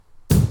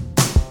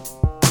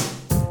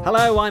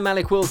Hello, I'm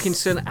Alec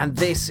Wilkinson, and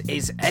this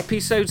is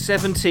episode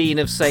 17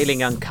 of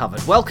Sailing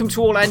Uncovered. Welcome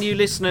to all our new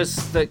listeners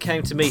that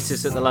came to meet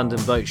us at the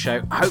London Boat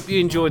Show. I hope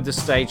you enjoyed the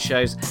stage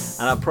shows,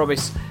 and I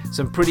promise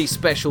some pretty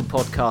special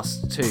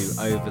podcasts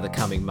too over the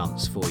coming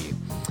months for you.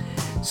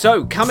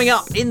 So, coming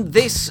up in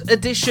this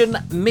edition,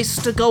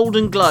 Mr.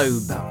 Golden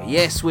Globe.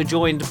 Yes, we're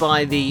joined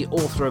by the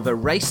author of A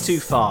Race Too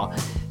Far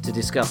to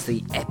discuss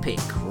the epic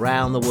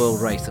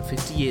round-the-world race that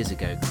 50 years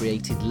ago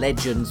created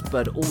legends,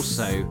 but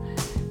also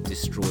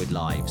destroyed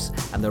lives.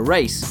 And the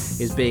race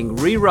is being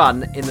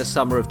rerun in the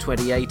summer of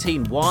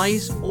 2018.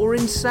 Wise or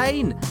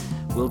insane?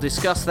 We'll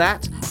discuss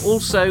that.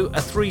 Also,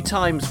 a 3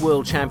 times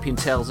world champion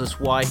tells us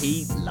why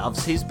he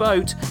loves his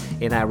boat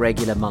in our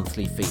regular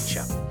monthly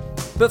feature.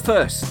 But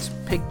first,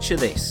 picture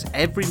this.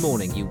 Every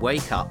morning you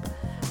wake up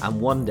and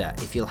wonder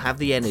if you'll have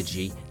the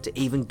energy to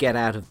even get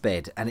out of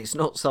bed. And it's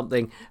not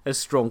something a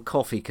strong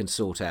coffee can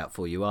sort out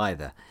for you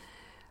either.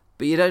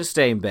 But you don't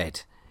stay in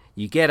bed.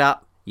 You get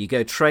up, you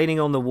go training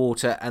on the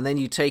water, and then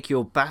you take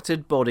your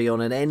battered body on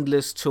an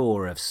endless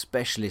tour of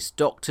specialist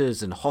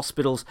doctors and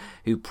hospitals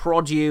who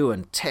prod you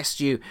and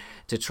test you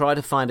to try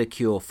to find a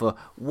cure for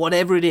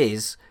whatever it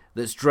is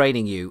that's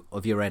draining you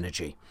of your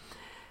energy.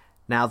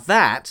 Now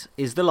that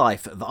is the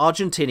life of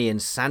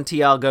Argentinian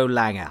Santiago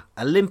Langer,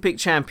 Olympic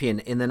champion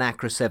in the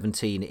NACRA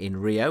 17 in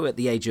Rio at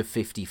the age of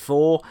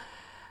 54.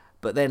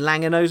 But then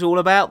Langer knows all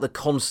about the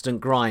constant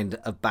grind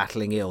of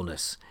battling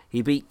illness.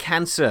 He beat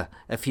cancer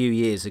a few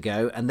years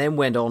ago and then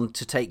went on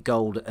to take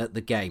gold at the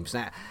Games.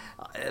 Now,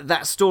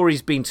 that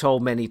story's been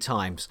told many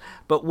times,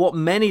 but what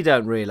many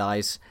don't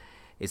realise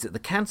is that the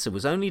cancer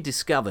was only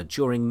discovered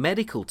during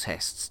medical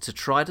tests to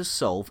try to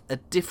solve a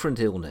different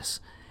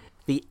illness,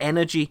 the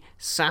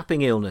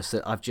energy-sapping illness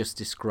that I've just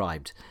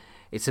described.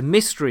 It's a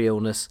mystery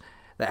illness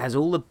that has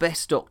all the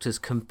best doctors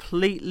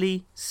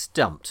completely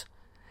stumped.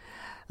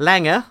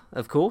 Langer,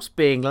 of course,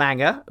 being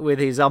Langer, with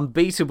his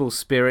unbeatable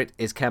spirit,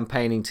 is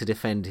campaigning to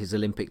defend his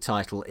Olympic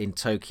title in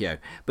Tokyo.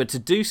 But to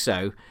do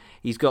so,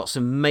 he's got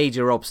some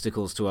major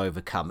obstacles to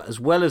overcome,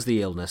 as well as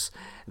the illness.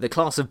 The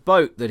class of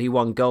boat that he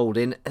won gold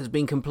in has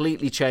been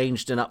completely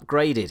changed and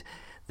upgraded.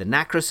 The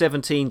NACRA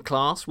 17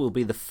 class will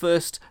be the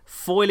first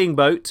foiling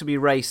boat to be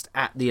raced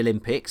at the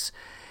Olympics.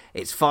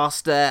 It's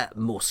faster,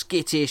 more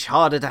skittish,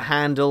 harder to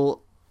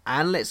handle,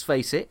 and let's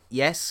face it,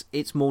 yes,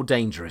 it's more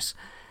dangerous.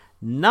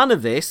 None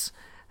of this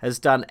has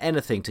done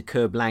anything to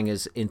curb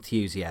Langer's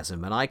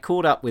enthusiasm, and I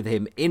caught up with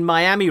him in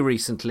Miami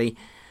recently,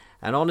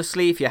 and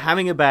honestly, if you're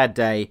having a bad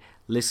day,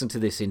 listen to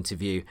this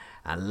interview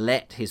and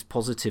let his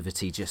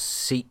positivity just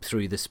seep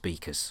through the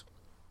speakers.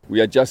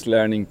 We are just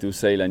learning to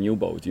sail a new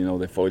boat. You know,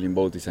 the foiling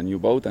boat is a new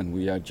boat, and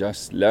we are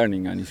just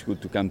learning, and it's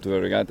good to come to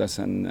the regattas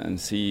and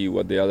see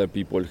what the other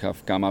people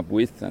have come up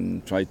with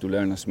and try to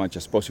learn as much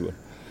as possible.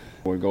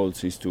 Our goal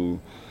is to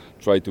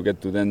try to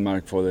get to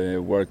Denmark for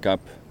the World Cup,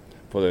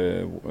 for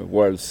the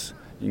Worlds,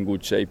 in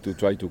good shape to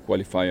try to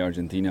qualify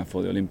Argentina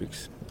for the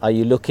Olympics. Are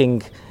you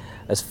looking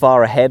as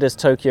far ahead as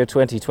Tokyo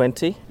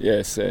 2020?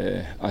 Yes,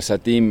 as a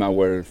team,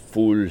 our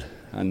full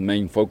and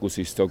main focus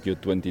is Tokyo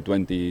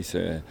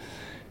 2020.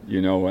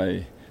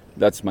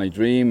 That's my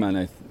dream,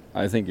 and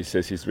I think it's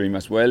his dream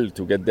as well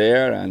to get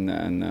there.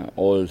 And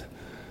all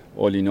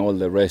in all,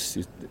 the rest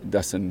is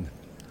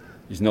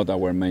not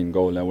our main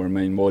goal. Our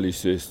main goal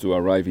is to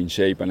arrive in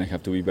shape, and I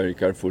have to be very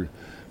careful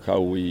how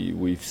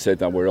we've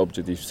set our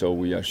objectives, so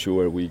we are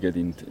sure we get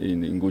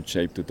in good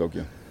shape to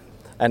Tokyo.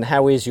 And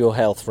how is your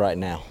health right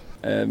now?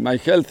 My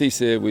health is,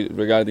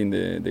 regarding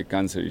the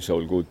cancer, is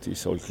all good,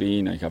 it's all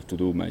clean. I have to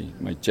do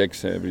my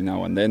checks every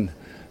now and then.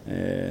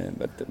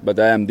 But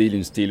I am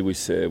dealing still with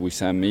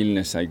some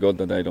illness I got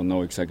that I don't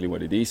know exactly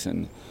what it is,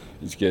 and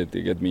it's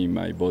get me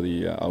my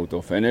body out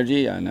of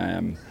energy, and I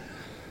am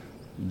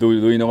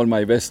doing all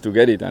my best to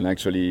get it. And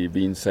actually,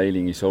 being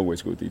sailing is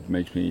always good. It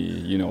makes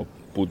me,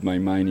 put my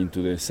mind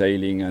into the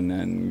sailing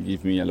and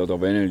give me a lot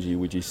of energy,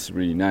 which is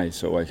really nice.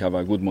 So I have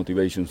a good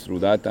motivation through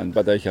that,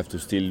 but I have to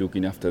still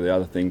looking after the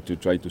other thing to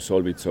try to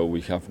solve it, so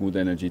we have good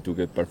energy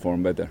to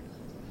perform better.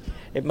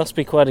 It must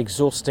be quite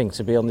exhausting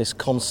to be on this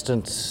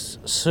constant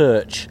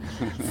search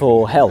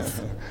for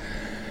health.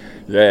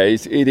 Yeah,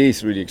 it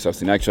is really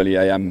exhausting. Actually,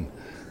 I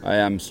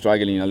am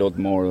struggling a lot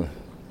more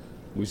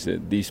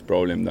with this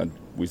problem than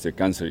with the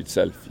cancer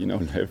itself.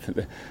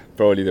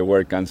 Probably the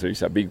word cancer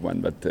is a big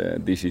one, but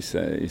this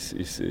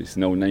is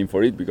no name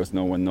for it because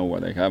no one knows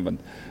what I have.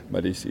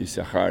 But it's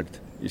hard.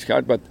 It's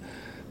hard,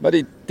 but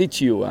it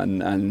teaches you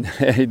and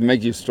it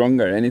makes you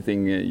stronger.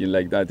 Anything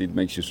like that, it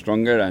makes you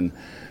stronger and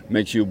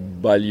makes you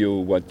value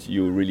what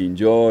you really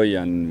enjoy.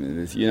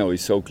 And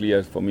it's so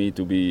clear for me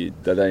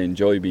that I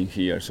enjoy being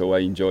here. So I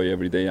enjoy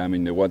every day I'm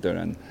in the water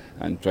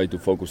and try to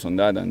focus on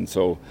that. And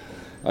so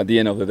at the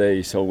end of the day,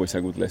 it's always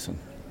a good lesson.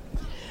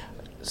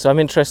 So I'm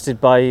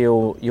interested by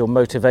your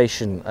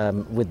motivation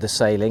with the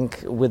sailing,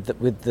 with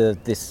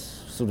this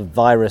sort of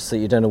virus that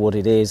you don't know what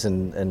it is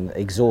and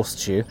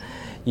exhausts you.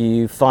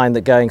 You find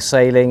that going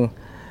sailing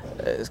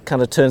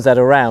kind of turns that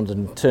around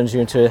and turns you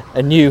into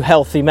a new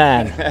healthy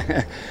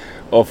man.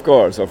 Of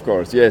course,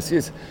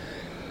 yes.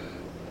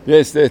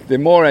 Yes, the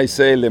more I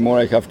sail, the more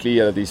I have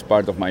clear that it's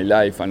part of my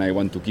life, and I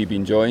want to keep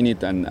enjoying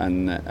it.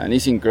 And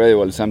it's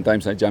incredible.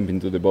 Sometimes I jump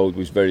into the boat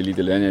with very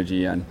little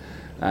energy, and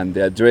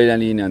the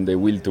adrenaline and the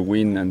will to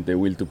win and the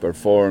will to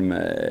perform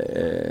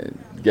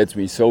gets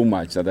me so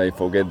much that I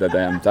forget that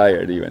I am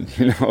tired even.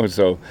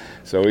 So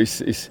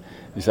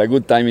it's a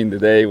good time in the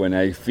day when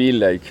I feel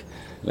like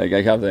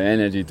I have the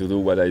energy to do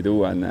what I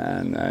do, and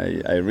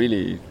I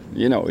really,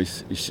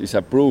 it's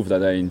a proof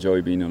that I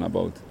enjoy being on a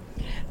boat.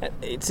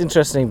 It's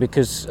interesting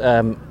because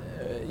the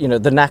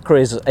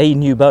Nacra is a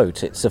new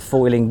boat. It's a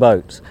foiling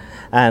boat,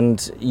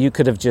 and you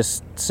could have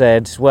just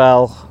said,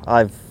 "Well,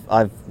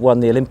 I've won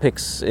the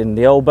Olympics in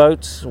the old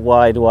boat.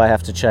 Why do I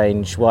have to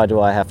change? Why do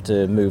I have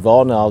to move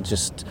on? I'll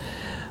just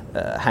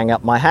hang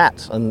up my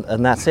hat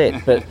and that's it."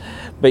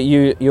 But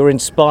you're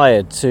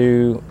inspired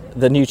to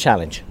the new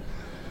challenge.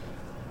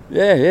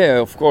 Yeah,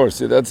 of course.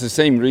 That's the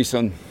same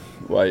reason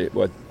why,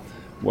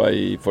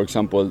 for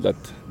example, that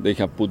they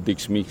have put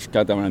this mixed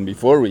catamaran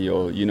before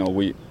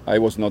I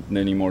was not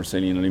anymore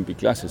sailing Olympic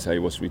classes. I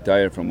was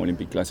retired from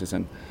Olympic classes,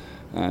 and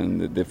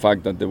the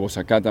fact that there was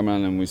a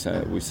catamaran and with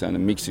a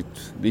mixed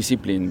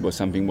discipline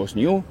was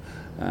new,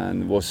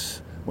 and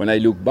was, when I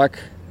look back,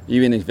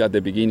 even if at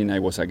the beginning I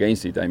was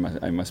against it, I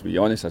must be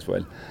honest as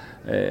well.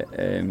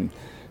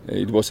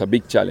 It was a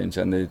big challenge,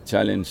 and the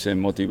challenge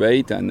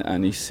motivates,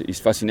 and it's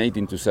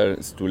fascinating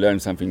to learn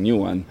something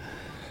new. And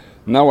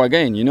now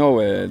again,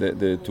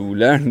 to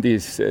learn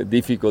this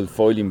difficult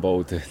foiling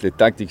boat, the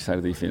tactics are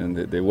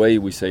different, the way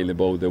we sail the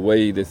boat, the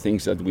way the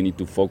things that we need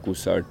to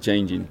focus are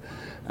changing,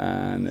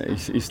 and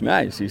it's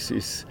nice.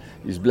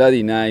 It's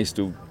bloody nice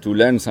to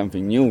learn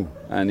something new.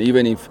 And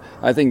even if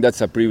I think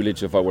that's a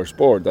privilege of our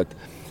sport, that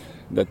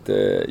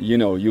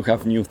you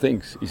have new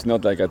things. It's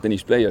not like a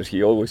tennis player;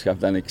 he always have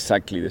done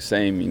exactly the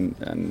same,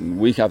 and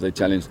we have the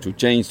challenge to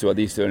change to a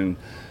different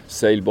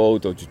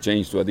sailboat or to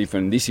change to a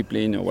different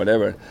discipline or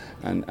whatever,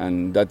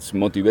 and that's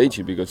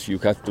motivation, because you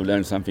have to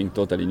learn something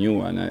totally new.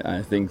 And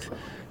I think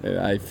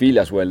I feel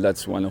as well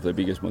that's one of the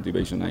biggest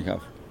motivation I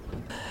have.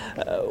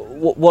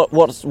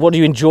 What do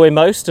you enjoy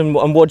most, and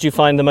what do you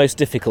find the most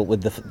difficult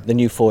with the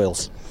new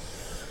foils?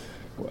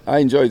 I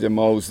enjoy the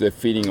most the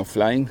feeling of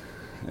flying.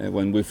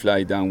 When we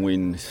fly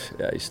downwind,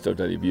 it's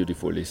totally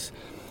beautiful. It's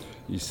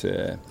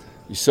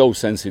so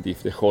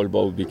sensitive. The whole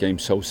boat became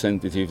so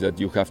sensitive that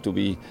you have to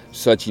be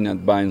such in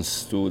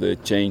advance to the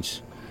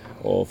change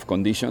of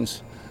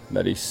conditions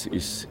that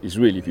is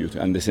really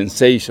beautiful. And the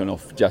sensation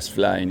of just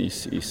flying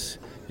is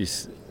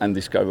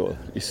undescribable.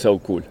 It's so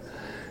cool.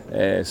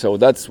 So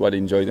that's what I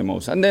enjoy the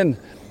most. And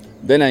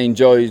then I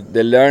enjoy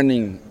the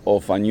learning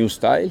of a new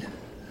style.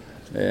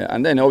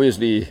 And then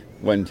obviously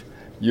when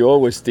you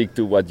always stick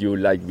to what you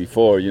liked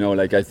before,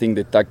 like I think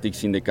the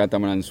tactics in the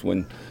catamarans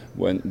when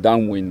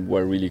downwind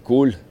were really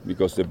cool,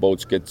 because the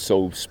boats get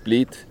so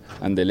split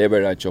and the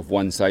leverage of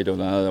one side or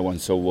another one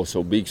was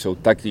so big, so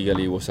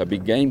tactically it was a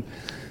big game.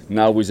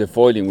 Now with the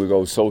foiling we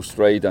go so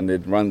straight and the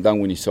run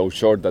downwind is so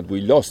short that we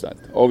lost that.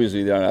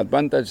 Obviously there are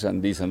advantages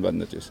and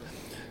disadvantages,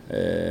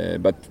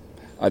 but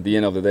at the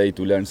end of the day,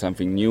 to learn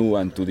something new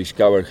and to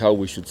discover how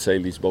we should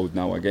sail this boat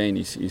now again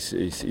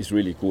is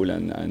really cool,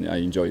 and I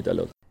enjoy it a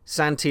lot.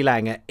 Santi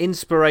Lange,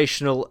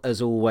 inspirational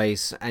as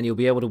always, and you'll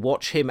be able to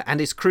watch him and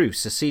his crew,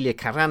 Cecilia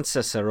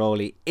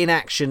Carranza-Ceroli, in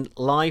action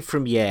live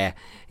from Hyères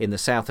in the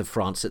south of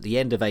France at the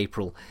end of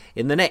April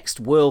in the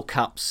next World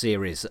Cup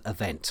Series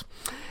event.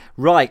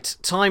 Right,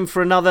 time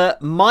for another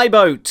My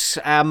Boat,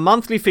 our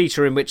monthly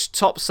feature in which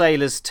top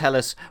sailors tell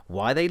us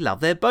why they love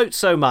their boat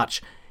so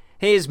much.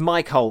 Here's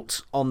Mike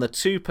Holt on the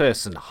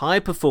two-person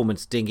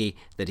high-performance dinghy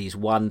that he's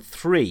won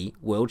 3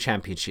 World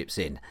Championships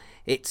in.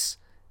 It's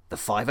the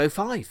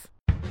 505.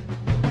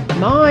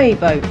 My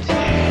Boat.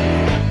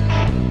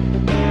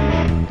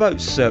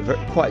 Boat's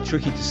quite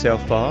tricky to sail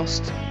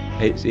fast.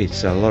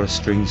 It's a lot of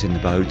strings in the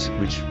boat,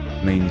 which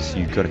means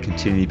you've got to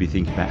continually be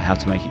thinking about how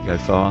to make it go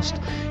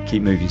fast,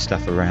 keep moving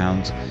stuff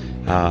around,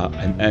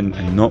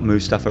 and not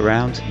move stuff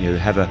around.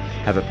 Have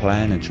a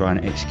plan and try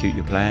and execute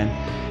your plan.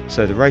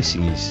 So the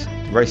racing's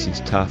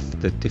tough.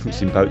 The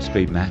difference in boat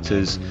speed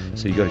matters,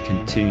 so you've got to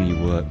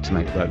continually work to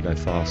make the boat go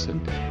fast.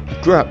 And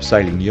I grew up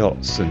sailing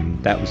yachts,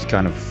 and that was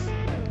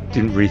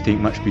didn't really think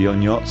much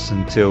beyond yachts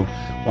until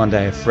one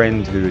day a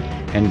friend who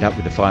had ended up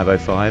with the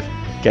 505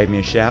 gave me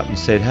a shout and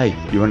said, "Hey,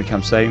 you want to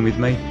come sailing with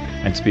me?"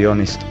 And to be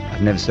honest,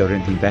 I've never sailed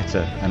anything better,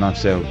 and I've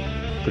sailed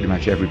pretty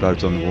much every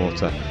boat on the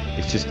water.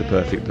 It's just the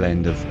perfect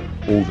blend of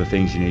all the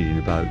things you need in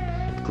a boat.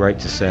 Great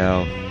to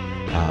sail,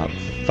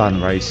 fun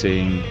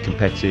racing,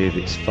 competitive,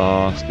 it's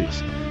fast,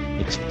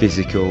 it's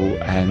physical,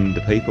 and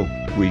the people.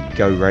 We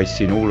go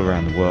racing all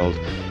around the world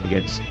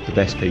against the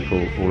best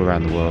people all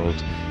around the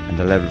world, and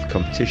the level of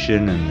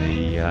competition and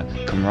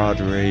the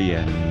camaraderie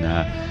and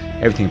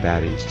everything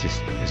about it is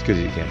just as good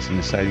as it gets, and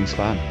the sailing's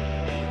fun.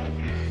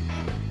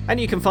 And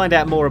you can find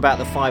out more about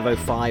the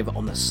 505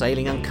 on the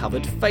Sailing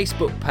Uncovered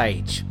Facebook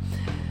page.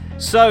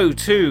 So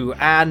to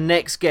our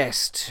next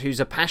guest, who's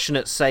a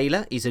passionate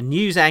sailor, is a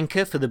news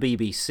anchor for the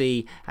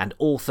BBC and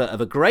author of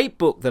a great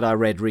book that I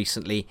read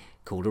recently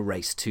called A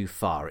Race Too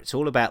Far. It's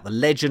all about the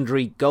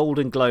legendary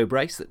Golden Globe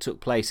race that took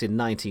place in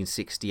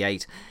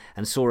 1968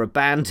 and saw a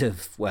band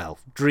of, well,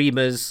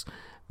 dreamers,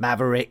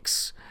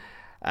 mavericks,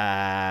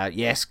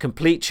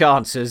 complete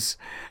chancers,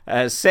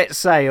 set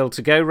sail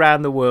to go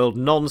round the world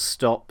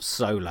non-stop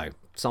solo,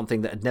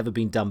 something that had never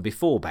been done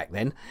before back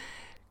then.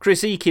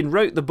 Chris Eakin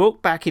wrote the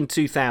book back in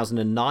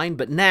 2009,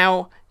 but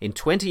now, in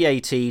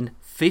 2018,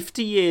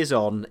 50 years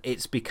on,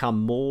 it's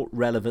become more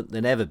relevant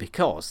than ever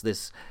because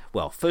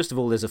first of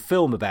all, there's a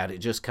film about it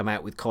just come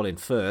out with Colin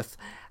Firth,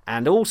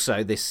 and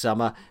also this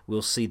summer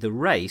we'll see the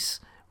race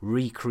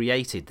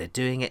recreated. They're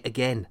doing it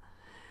again.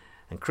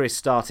 And Chris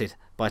started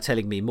by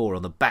telling me more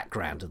on the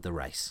background of the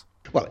race.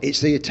 Well,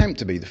 it's the attempt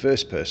to be the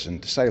first person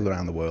to sail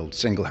around the world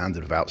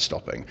single-handed without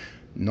stopping.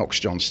 Knox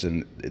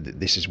Johnston,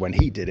 this is when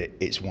he did it,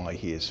 it's why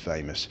he is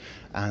famous.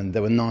 And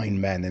there were 9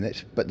 men in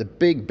it, but the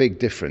big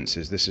difference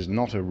is this is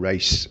not a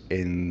race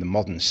in the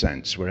modern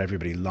sense where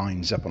everybody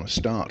lines up on a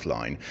start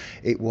line.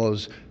 It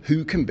was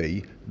who can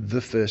be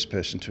the first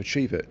person to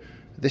achieve it.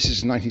 This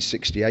is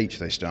 1968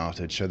 they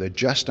started, so they're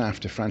just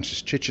after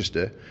Francis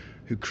Chichester,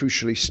 who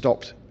crucially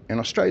stopped in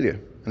Australia.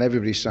 And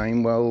everybody's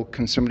saying, well,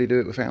 can somebody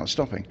do it without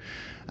stopping?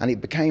 And it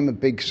became a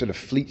big sort of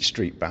Fleet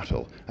Street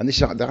battle. And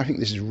I think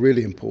this is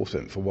really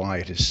important for why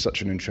it is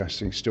such an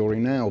interesting story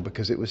now,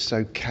 because it was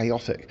so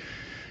chaotic.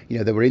 You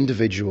know, there were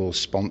individual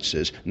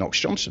sponsors. Knox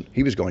Johnston,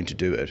 he was going to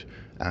do it.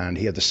 And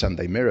he had the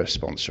Sunday Mirror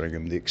sponsoring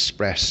him, the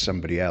Express,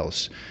 somebody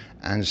else.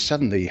 And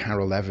suddenly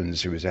Harold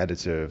Evans, who was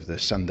editor of the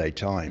Sunday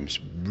Times,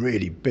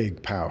 really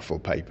big, powerful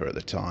paper at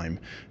the time,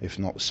 if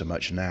not so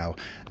much now.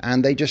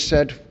 And they just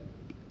said,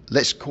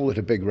 let's call it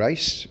a big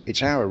race.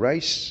 It's our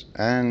race,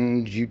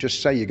 and you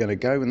just say you're going to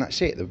go, and that's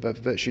it. There are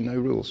virtually no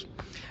rules.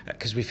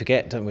 Because we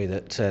forget, don't we,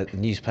 that the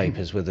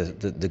newspapers were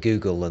the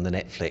Google and the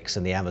Netflix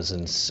and the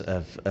Amazons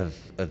of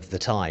the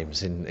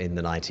Times in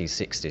the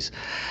 1960s.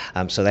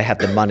 So they had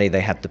the money, they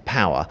had the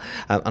power.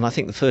 And I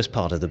think the first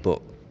part of the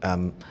book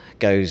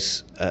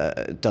does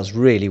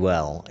really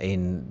well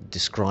in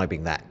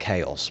describing that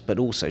chaos, but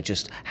also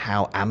just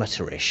how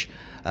amateurish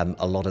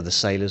a lot of the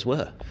sailors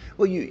were.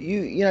 Well,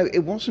 you know,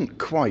 it wasn't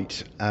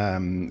quite,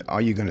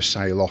 are you going to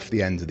sail off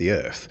the end of the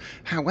earth?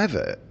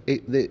 However,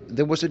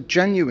 there was a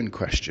genuine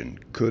question.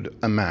 Could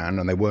a man,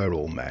 and they were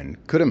all men,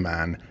 could a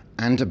man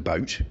and a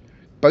boat,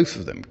 both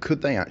of them,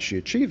 could they actually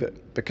achieve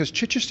it? Because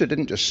Chichester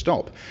didn't just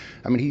stop.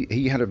 I mean,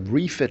 he had a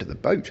refit of the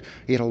boat.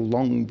 He had a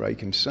long break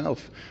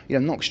himself. You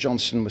know, Knox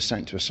Johnston was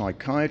sent to a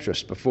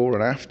psychiatrist before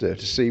and after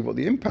to see what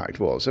the impact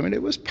was. I mean,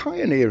 it was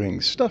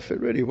pioneering stuff. It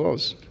really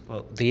was.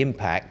 Well, the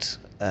impact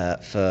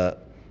for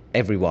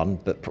everyone,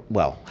 but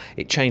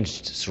it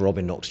changed Sir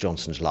Robin Knox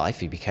Johnston's life.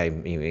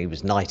 He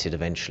was knighted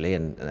eventually,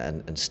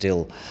 and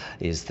still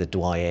is the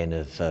doyen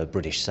of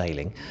British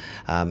sailing,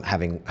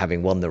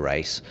 having won the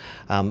race.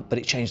 But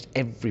it changed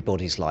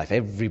everybody's life,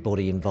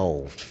 everybody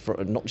involved,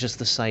 not just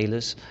the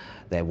sailors,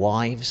 their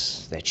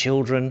wives, their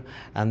children,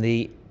 and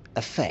the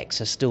effects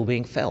are still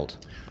being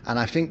felt. And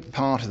I think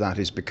part of that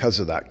is because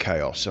of that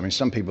chaos. I mean,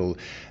 some people,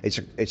 it's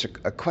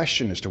a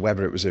question as to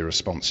whether it was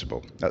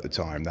irresponsible at the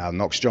time. Now,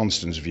 Knox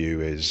Johnston's view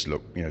is,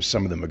 look, you know,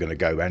 some of them are going to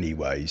go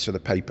anyway, so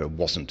the paper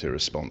wasn't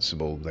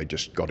irresponsible. They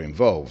just got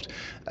involved.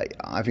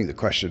 I think the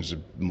question's a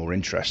more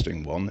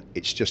interesting one.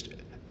 It's just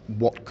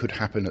what could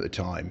happen at the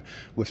time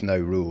with no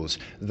rules.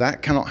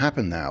 That cannot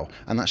happen now,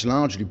 and that's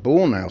largely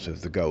born out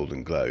of the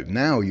Golden Globe.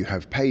 Now you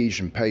have page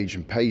and page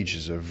and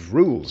pages of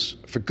rules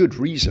for good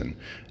reason.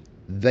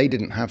 They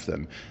didn't have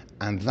them,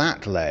 and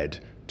that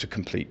led to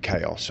complete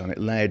chaos, and it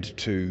led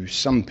to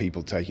some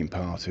people taking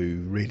part who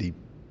really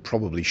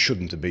probably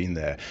shouldn't have been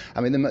there. I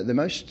mean, the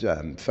most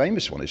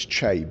famous one is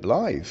Che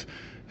Blythe,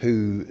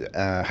 who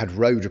had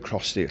rowed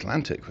across the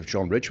Atlantic with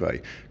John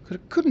Ridgway,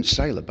 couldn't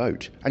sail a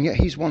boat, and yet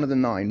he's one of the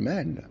 9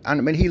 men.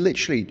 And I mean, he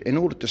literally, in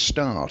order to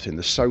start in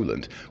the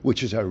Solent,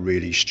 which is a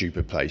really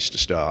stupid place to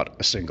start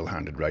a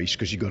single-handed race,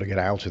 because you've got to get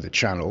out of the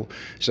channel,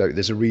 so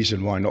there's a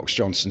reason why Knox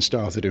Johnston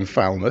started in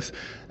Falmouth,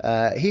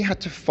 he had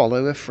to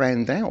follow a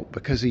friend out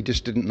because he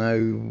just didn't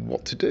know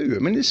what to do. I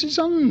mean, this is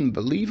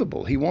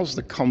unbelievable. He was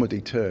the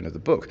comedy turn of the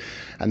book.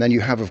 And then you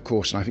have, of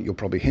course, and I think you're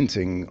probably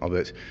hinting of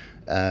it,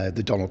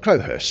 the Donald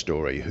Crowhurst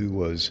story, who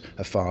was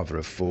a father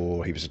of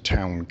 4. He was a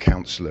town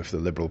councillor for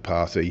the Liberal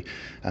Party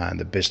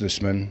and a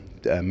businessman,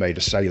 made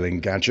a sailing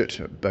gadget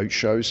at boat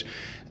shows,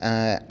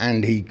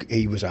 and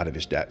he was out of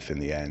his depth in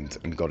the end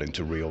and got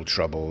into real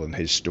trouble, and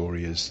his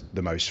story is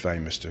the most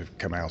famous to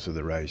come out of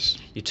the race.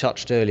 You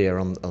touched earlier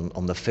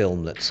on the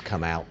film that's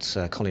come out.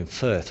 Colin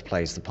Firth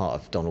plays the part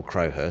of Donald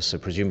Crowhurst, so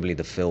presumably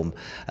the film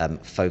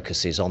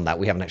focuses on that.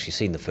 We haven't actually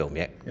seen the film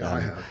yet. Yeah, I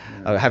have.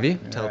 Yeah. Oh, have you?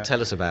 Yeah.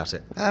 Tell us about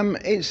it.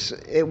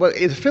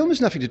 The film has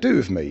nothing to do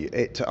with me,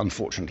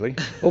 unfortunately.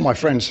 All my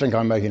friends think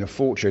I'm making a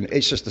fortune.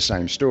 It's just the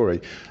same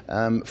story.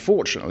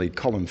 Fortunately,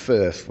 Colin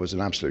Firth was an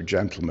absolute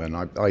gentleman.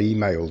 I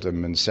emailed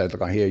him and said,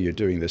 look, I hear you're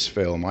doing this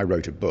film. I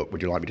wrote a book.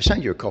 Would you like me to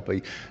send you a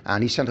copy?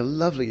 And he sent a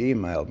lovely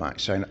email back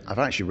saying, I've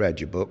actually read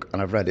your book,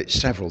 and I've read it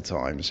several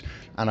times,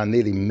 and I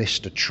nearly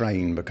missed a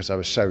train because I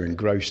was so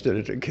engrossed in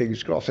it at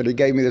King's Cross. And he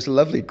gave me this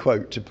lovely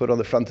quote to put on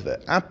the front of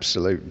it.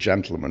 Absolute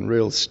gentleman,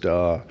 real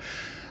star.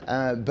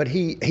 But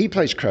he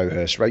plays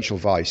Crowhurst. Rachel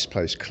Weisz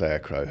plays Claire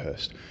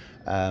Crowhurst.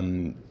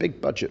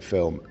 Big budget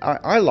film.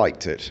 I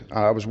liked it.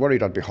 I was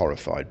worried I'd be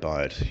horrified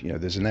by it. You know,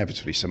 there's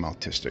inevitably some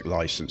artistic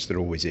license. There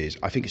always is.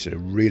 I think it's a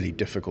really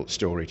difficult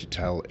story to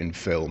tell in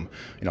film.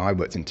 You know, I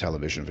worked in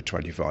television for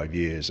 25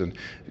 years, and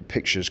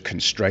pictures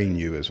constrain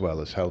you as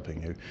well as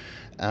helping you.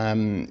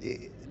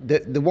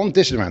 The one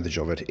disadvantage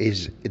of it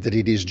is that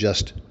it is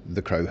just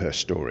the Crowhurst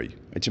story.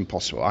 It's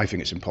impossible. I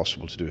think it's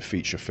impossible to do a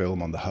feature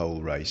film on the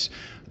whole race.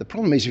 The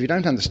problem is if you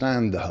don't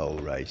understand the whole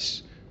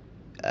race,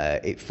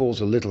 it falls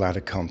a little out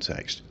of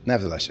context.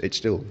 Nevertheless,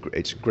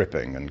 it's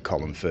gripping, and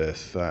Colin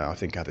Firth, I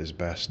think, at his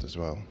best as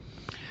well.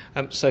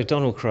 So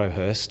Donald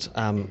Crowhurst,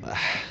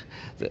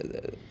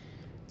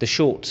 the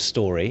short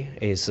story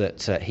is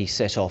that he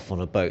set off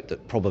on a boat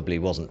that probably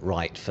wasn't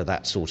right for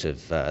that sort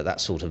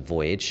of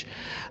voyage.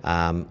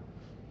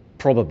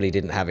 Probably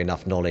didn't have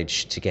enough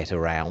knowledge to get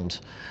around,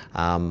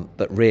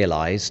 but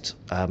realised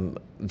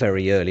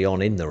very early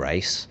on in the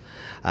race.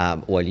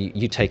 Well,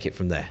 you take it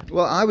from there.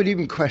 Well, I would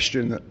even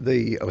question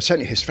or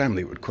certainly his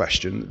family would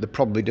question, that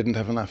probably didn't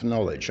have enough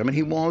knowledge. I mean,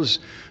 he was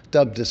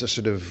dubbed as a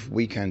sort of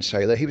weekend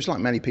sailor. He was like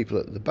many people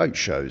at the boat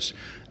shows.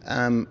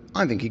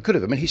 I think he could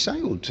have. I mean, he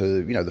sailed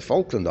to, the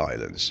Falkland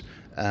Islands.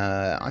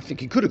 I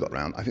think he could have got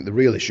round. I think the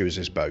real issue is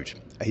his boat.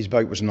 His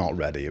boat was not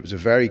ready. It was a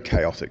very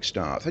chaotic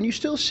start. And you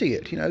still see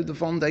it, the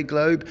Vendée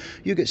Globe.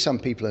 You get some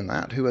people in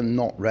that who are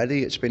not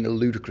ready. It's been a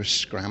ludicrous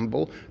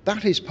scramble.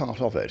 That is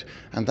part of it.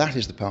 And that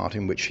is the part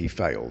in which he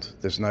failed.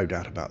 There's no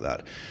doubt about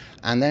that.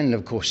 And then,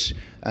 of course,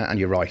 and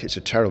you're right, it's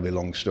a terribly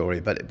long story,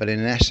 but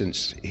in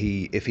essence,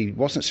 if he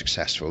wasn't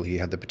successful, he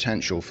had the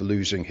potential for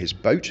losing his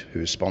boat,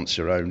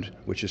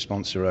 which is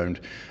sponsor-owned,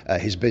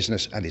 his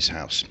business and his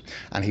house.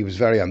 And he was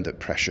very under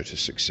pressure to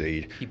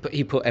succeed.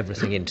 He put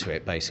everything into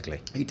it,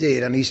 basically. He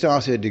did, and he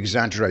started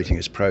exaggerating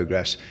his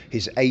progress.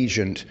 His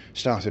agent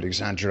started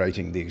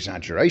exaggerating the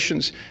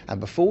exaggerations, and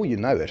before you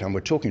know it, and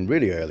we're talking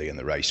really early in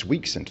the race,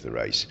 weeks into the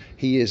race,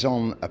 he is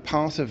on a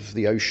part of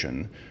the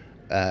ocean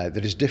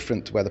that is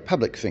different to where the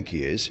public think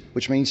he is,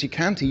 which means he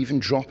can't even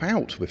drop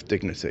out with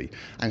dignity.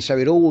 And so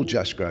it all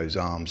just grows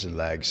arms and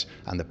legs,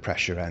 and the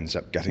pressure ends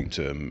up getting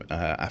to him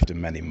after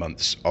many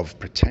months of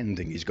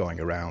pretending he's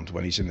going around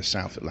when he's in the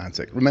South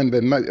Atlantic. Remember,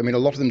 a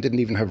lot of them didn't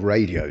even have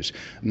radios.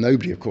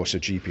 Nobody, of course,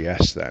 had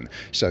GPS then.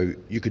 So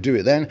you could do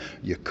it then,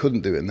 you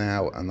couldn't do it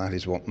now, and that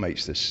is what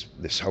makes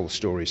this whole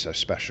story so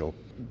special.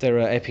 There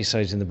are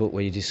episodes in the book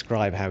where you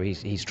describe how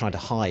he's trying to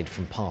hide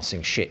from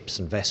passing ships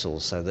and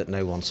vessels so that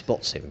no one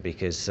spots him,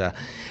 because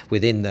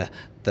within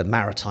the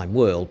maritime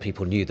world,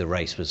 people knew the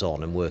race was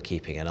on and were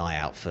keeping an eye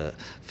out for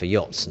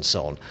yachts and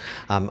so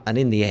on. And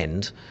in the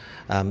end,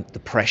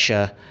 the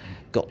pressure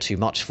got too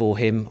much for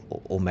him,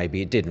 or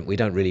maybe it didn't. We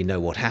don't really know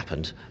what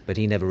happened, but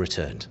he never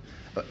returned.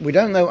 We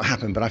don't know what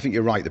happened, but I think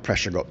you're right.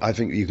 I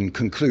think you can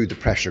conclude the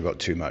pressure got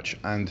too much.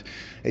 And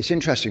it's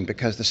interesting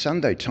because the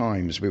Sunday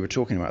Times, we were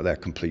talking about their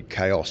complete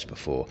chaos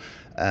before.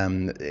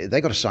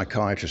 They got a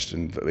psychiatrist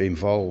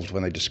involved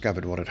when they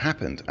discovered what had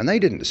happened. And they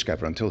didn't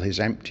discover until his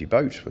empty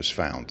boat was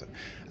found.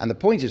 And the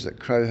point is that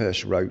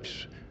Crowhurst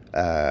wrote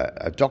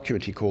a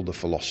document he called The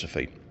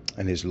Philosophy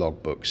in his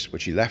logbooks,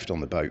 which he left on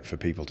the boat for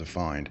people to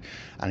find.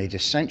 And it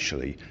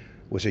essentially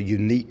was a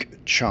unique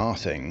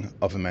charting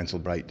of a mental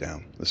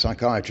breakdown. The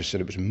psychiatrist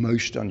said it was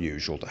most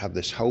unusual to have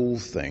this whole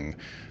thing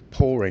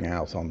pouring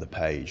out on the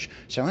page.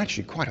 So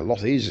actually quite a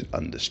lot is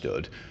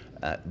understood.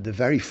 The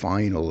very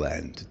final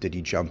end, did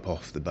he jump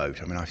off the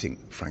boat? I mean, I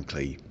think,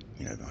 frankly,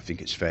 I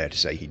think it's fair to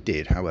say he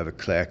did. However,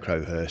 Claire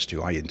Crowhurst,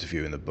 who I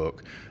interview in the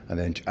book, and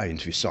then I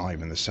interview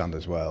Simon, the son,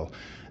 as well,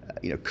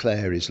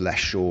 Claire is less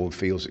sure,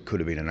 feels it could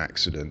have been an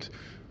accident.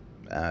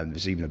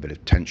 There's even a bit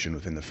of tension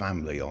within the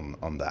family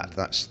on that.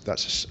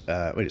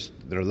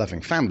 They're a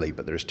loving family,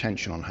 but there is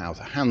tension on how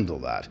to handle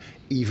that,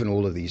 even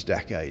all of these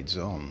decades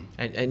on.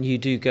 And you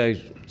do go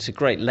to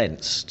great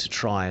lengths to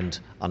try and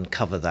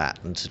uncover that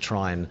and to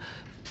try and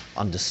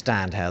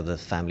understand how the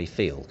family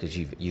feel, because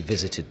you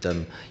visited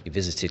them, you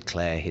visited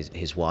Claire,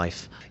 his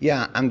wife.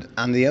 Yeah,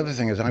 and the other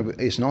thing is,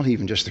 it's not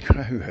even just the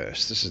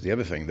Crowhurst. This is the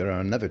other thing. There are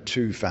another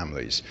two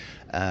families.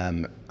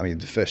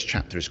 The first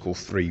chapter is called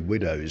Three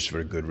Widows for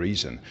a good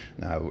reason.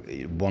 Now,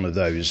 one of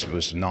those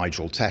was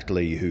Nigel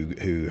Tetley,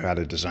 who had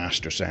a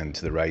disastrous end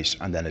to the race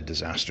and then a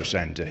disastrous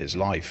end to his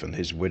life, and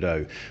his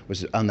widow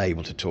was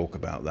unable to talk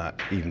about that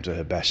even to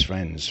her best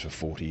friends for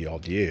 40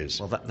 odd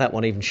years. Well, that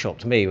one even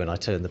shocked me when I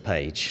turned the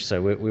page.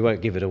 So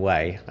won't give it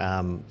away,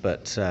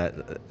 but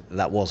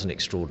that was an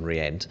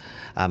extraordinary end.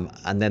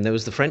 And then there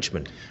was the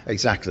Frenchman,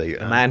 Exactly.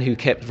 the man who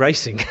kept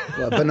racing.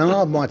 Well,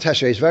 Bernard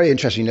Moitessier is very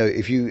interesting. You know,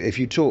 if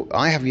you talk,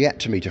 I have yet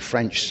to meet a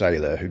French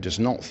sailor who does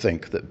not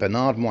think that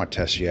Bernard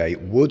Moitessier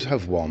would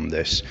have won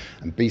this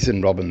and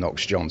beaten Robin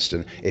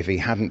Knox-Johnston if he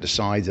hadn't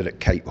decided at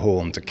Cape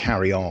Horn to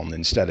carry on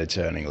instead of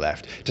turning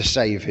left, to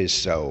save his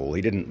soul.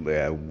 He didn't,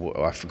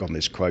 I've forgotten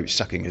this quote,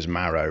 sucking his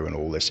marrow and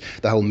all this,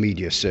 the whole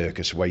media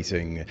circus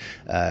waiting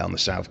on the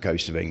south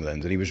coast of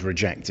England, and he was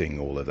rejecting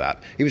all of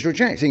that. He was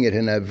rejecting it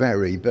in a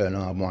very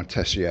Bernard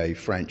Moitessier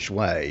French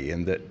way,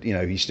 in that, you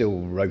know, he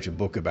still wrote a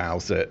book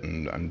about it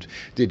and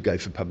did go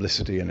for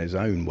publicity in his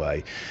own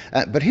way.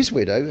 But his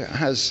widow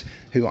has,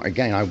 who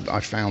again I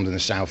found in the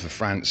south of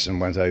France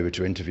and went over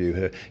to interview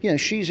her, you know,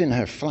 she's in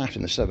her flat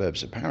in the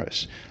suburbs of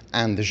Paris,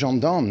 and the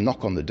gendarmes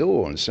knock on the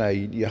door and say,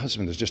 your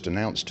husband has just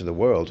announced to the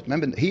world.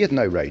 Remember, he had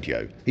no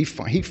radio. He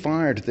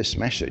fired this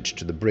message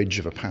to the bridge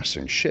of a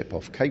passing ship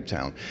off Cape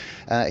Town.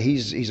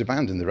 He's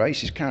abandoned the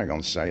race, he's carrying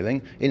on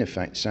sailing, in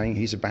effect saying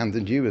he's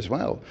abandoned you as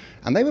well.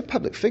 And they were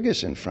public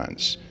figures in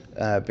France.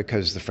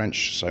 Because the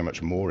French are so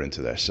much more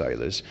into their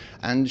sailors,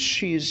 and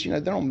she's, you know,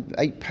 they're on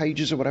 8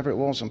 pages or whatever it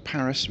was on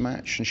Paris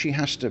Match, and she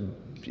has to,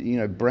 you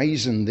know,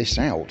 brazen this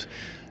out.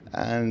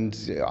 And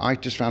I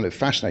just found it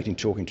fascinating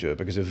talking to her,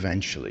 because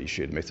eventually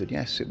she admitted,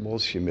 yes, it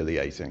was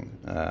humiliating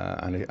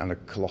and a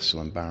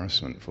colossal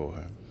embarrassment for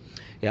her.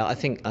 Yeah, I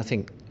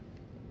think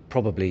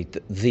probably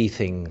the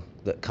thing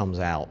that comes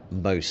out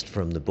most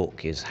from the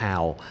book is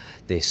how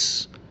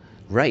this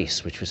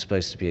race, which was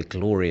supposed to be a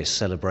glorious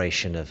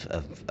celebration of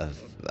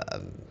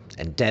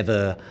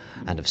endeavour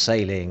and of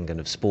sailing and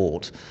of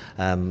sport,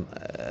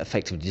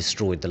 effectively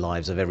destroyed the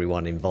lives of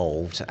everyone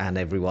involved, and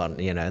everyone,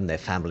 you know, and their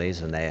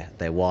families and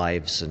their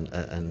wives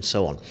and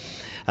so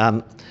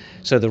on.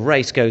 So the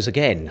race goes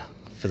again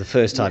for the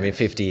first time in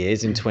 50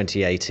 years in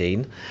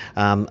 2018.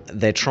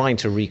 They're trying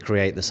to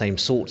recreate the same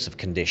sorts of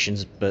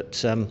conditions,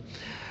 but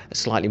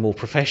slightly more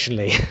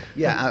professionally.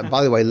 Yeah,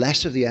 by the way,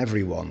 less of the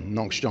everyone.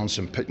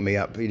 Knox-Johnston picked me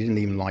up. He didn't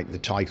even like the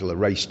title, A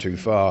Race Too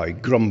Far. He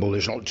grumbled,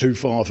 it's not too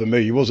far for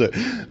me, was it?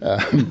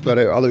 But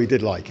although he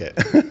did like it.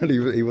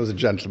 he was a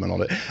gentleman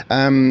on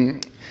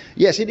it.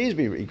 Yes, it is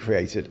being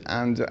recreated,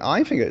 and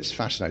I think it's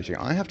fascinating.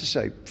 I have to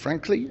say,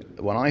 frankly,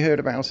 when I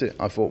heard about it,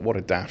 I thought, what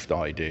a daft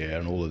idea,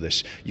 and all of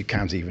this. You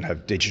can't even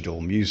have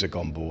digital music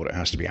on board. It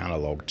has to be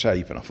analog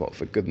tape. And I thought,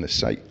 for goodness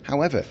sake.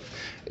 However,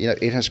 you know,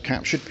 it has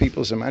captured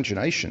people's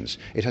imaginations.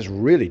 It has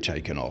really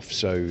taken off.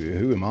 So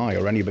who am I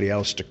or anybody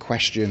else to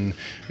question,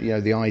 you know,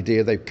 the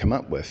idea they've come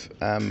up with?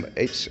 And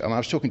I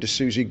was talking to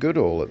Susie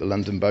Goodall at the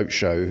London Boat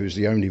Show, who's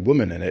the only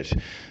woman in it.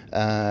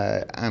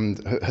 And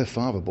her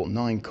father bought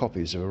 9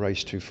 copies of A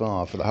Race Too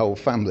Far for the whole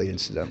family,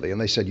 incidentally,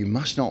 and they said, you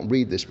must not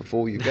read this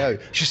before you go.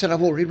 She said,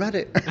 I've already read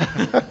it.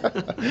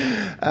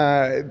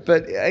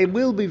 But it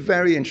will be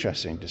very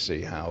interesting to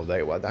see how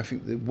I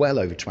think well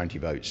over 20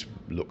 boats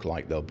look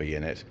like they'll be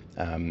in it.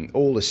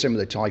 All a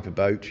similar type of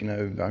boat, you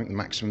know, I think the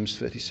maximum's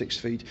 36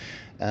 feet.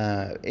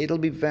 It'll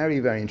be very,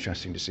 very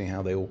interesting to see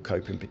how they all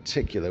cope, in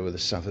particular with the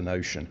Southern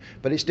Ocean.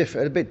 But it's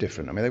different, a bit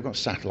different. I mean, they've got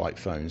satellite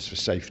phones for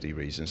safety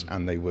reasons,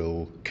 and they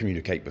will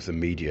communicate with the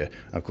media.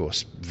 Of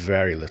course,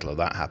 very little of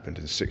that happened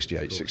in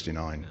 68,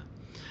 69.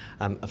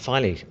 And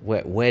finally,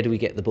 where do we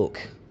get the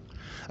book?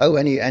 Oh,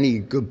 any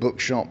good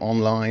bookshop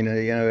online,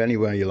 you know,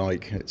 anywhere you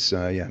like. It's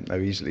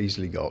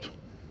easily got.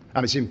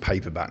 And it's in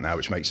paperback now,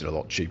 which makes it a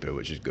lot cheaper,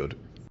 which is good.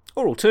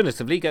 Or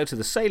alternatively, go to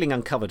the Sailing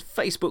Uncovered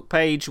Facebook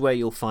page, where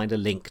you'll find a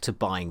link to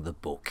buying the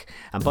book.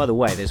 And by the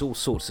way, there's all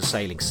sorts of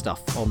sailing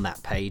stuff on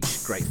that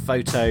page. Great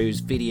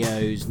photos,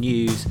 videos,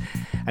 news.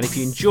 And if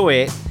you enjoy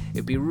it,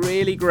 it'd be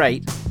really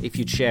great if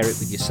you'd share it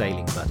with your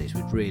sailing buddies.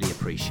 We'd really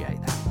appreciate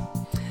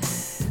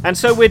that. And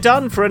so we're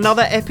done for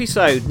another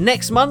episode.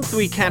 Next month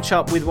we catch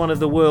up with one of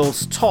the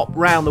world's top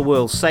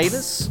round-the-world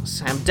sailors.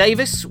 Sam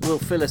Davis will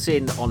fill us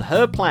in on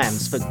her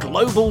plans for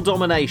global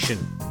domination.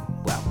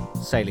 Well,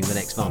 sailing the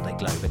next Vendée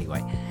Globe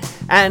anyway.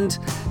 And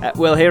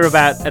we'll hear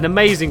about an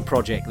amazing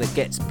project that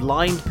gets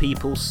blind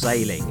people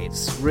sailing.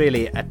 It's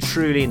really a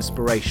truly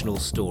inspirational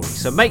story.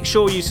 So make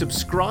sure you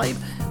subscribe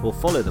or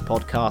follow the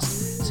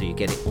podcast so you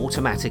get it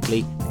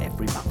automatically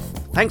every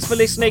month. Thanks for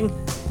listening.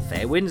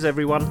 Fair winds,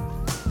 everyone.